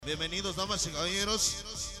Bienvenidos, damas y caballeros.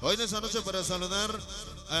 Hoy en esta noche para saludar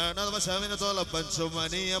nada más se viene toda la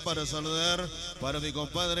panchomanía para saludar para mi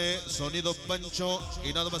compadre Sonido Pancho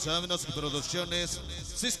y nada más se menos producciones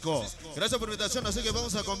Cisco. Gracias por la invitación, así que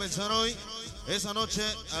vamos a comenzar hoy esa noche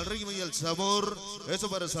al ritmo y el sabor. Eso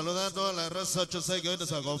para saludar a toda la raza 86 que hoy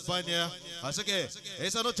nos acompaña. Así que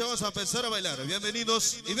esa noche vamos a empezar a bailar.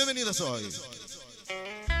 Bienvenidos y bienvenidas hoy.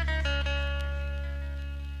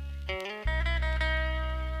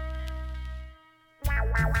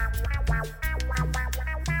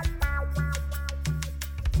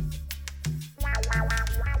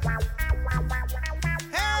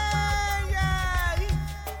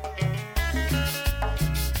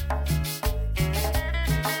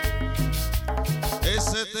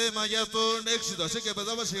 Ese tema ya fue un éxito, así que pues,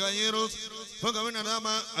 damas y caballeros, póngame una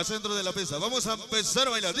dama al centro de la pista. Vamos a empezar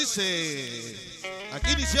a bailar, dice.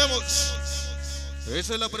 Aquí iniciamos.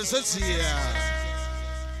 Esa es la presencia.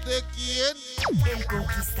 ¿De quién? El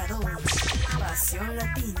conquistador, pasión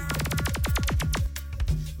latino.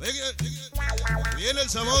 Viene el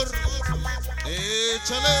sabor.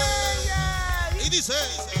 Échale. Y dice.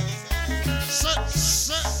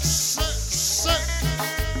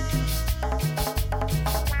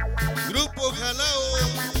 Grupo Jalado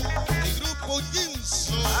y Grupo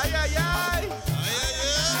Ginnsu. Ay, ay, ay. Ay,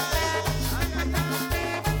 ay,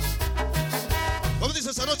 ay. ¿Cómo dice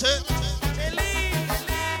esta noche?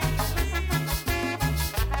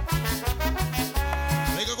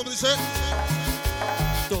 Venga, ¿cómo dice?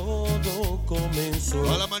 Todo comenzó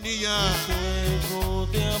A la manilla. Juego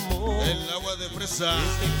de amor. El agua de fresa.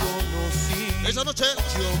 Te conocí. Esa noche.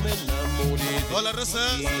 Yo me enamoré de Hola, raza.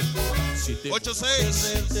 ti. Si te 8-6.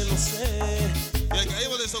 perderte, lo sé. Y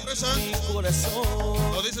caímos de sorpresa. Mi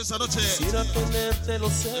corazón. Lo dice esta noche. Quisiera tenerte, lo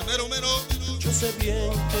sé. El mero mero. Yo sé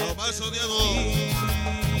bien que Lo más odiado.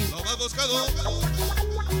 Lo más buscado.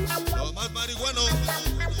 Lo más marihuano.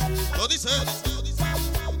 Lo dice.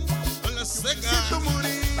 Con la seca.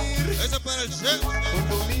 Ese para el chef.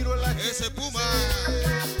 Ese puma.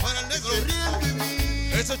 Para el negro.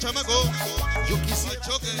 Ese chamaco. Yo Al quisiera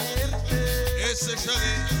choque. tenerte, Ese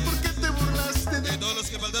shaggy. ¿por qué te burlaste de Y todos los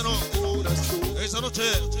que faltaron. mi corazón? Esa noche.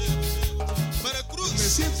 Para Me Cruz.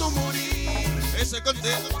 siento morir Ese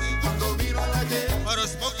cante. cuando miro a la gente Para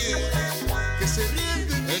Smokey. que se ríen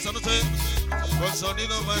de mí. Esa noche. Con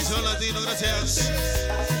sonido pasión latino. Gracias.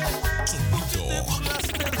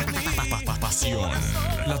 Pasión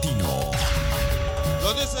Latino.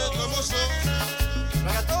 Lo dice el famoso.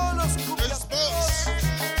 para todos los Sports.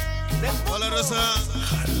 Hola, raza.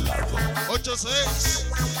 8-6.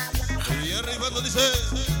 Y arribando dice.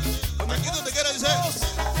 Aquí donde quiera dice.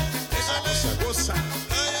 Goza, goza.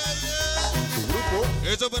 Ay, ay, Tu grupo,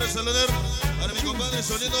 ay. Esto para saludar para mi compadre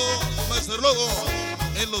Sonido Master Logo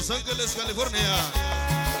en Los Ángeles, California.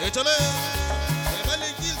 Échale. De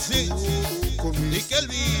Valen Gilsi tú y comienzas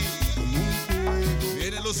Kelvin. como un juego.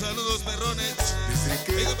 Vienen los saludos perrones. Desde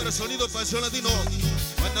que Venga para Sonido Pasión Latino.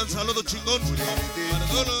 Mandan saludo chingón para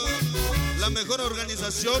todo la mejor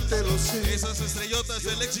organización. te lo sé. Esas estrellotas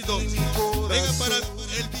del éxito. Mi corazón. Venga para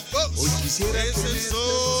el Picos. Hoy quisiera Es el tenerte,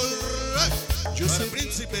 sol. Yo Para sé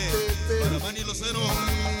Príncipe. que te Para Manny Locero.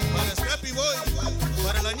 Para Scrappy Boy.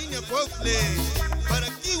 Para la niña Pople. Para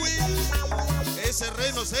Kiwi. Ese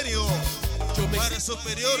reino serio. Para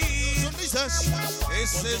Superior. Sonrisas.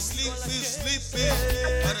 Ese Sleepy.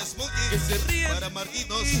 Para Smokey. Para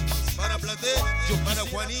Marquitos. Para Plate. Para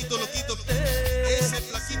Juanito Loquito. Ese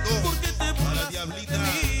Flaquito. Para Diablita.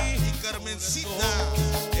 Y Carmencita.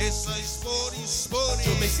 Esa Spori.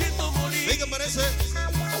 Yo me siento morir. Venga, parece.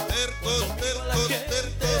 Terco.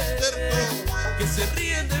 que se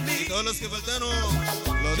ríen de mí. Y todos los que faltaron.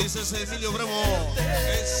 Lo dice ese Emilio Bravo.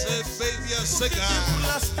 Ese Baby Seca.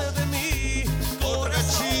 Burlaste de mí. Otro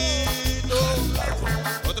cachito.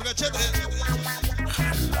 Otro cachete.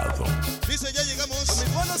 Dice ya llegamos.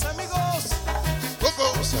 Mis buenos amigos.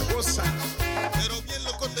 Coco. Goza, goza. Pero bien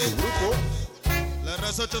lo conté. Tu grupo, La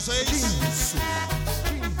raza 86. Ginnsu.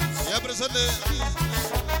 Ya presente.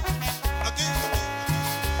 Aquí.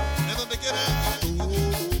 En donde quiera.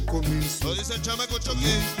 Todo comenzó Lo dice el chamaco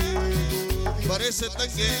Choque. juego de Parece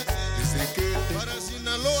tanque. Desde que te Para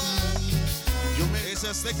Sinaloa. yo me Ese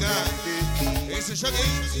Azteca. enamoré de ti. Ese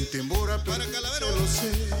Shaggy. Sin temor a Para perder, Calavero. te lo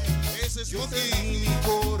sé. Ese Yo te di Smokey. mi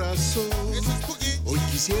corazón. Ese Spooky. Hoy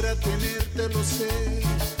quisiera tenerte, lo sé.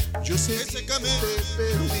 Yo sé Ese que Kame. te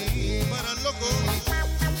perdí. Para Loco.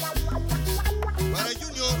 Para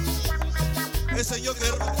Junior. Ese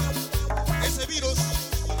Joker. Ese Virus.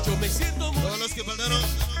 Yo me siento Todos los que faltaron.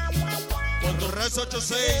 Raza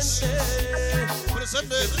 86.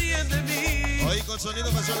 Presente. Se ríen de mí. Hoy con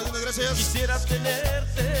sonido más sonido, gracias. Quisiera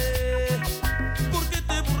tenerte, porque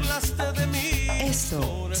te burlaste de mí.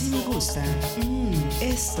 Esto sí me gusta.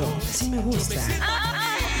 Esto sí me Yo me gusta. siento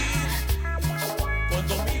feliz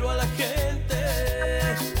cuando miro a la gente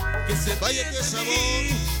que se Vaya ríe que de sabor. mí.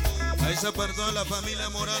 Ahí está para toda la familia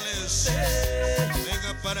Morales.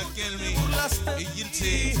 Venga para Kelvin y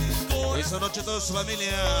Gilsi. Esa noche toda su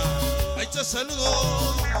familia. Ahí está,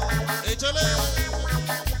 saludo. Échale.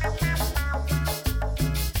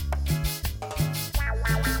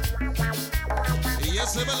 Y ya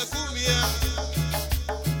se va la cumbia.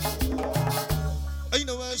 Ahí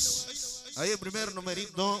nomás. Ahí el primer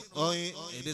numerito. Hoy en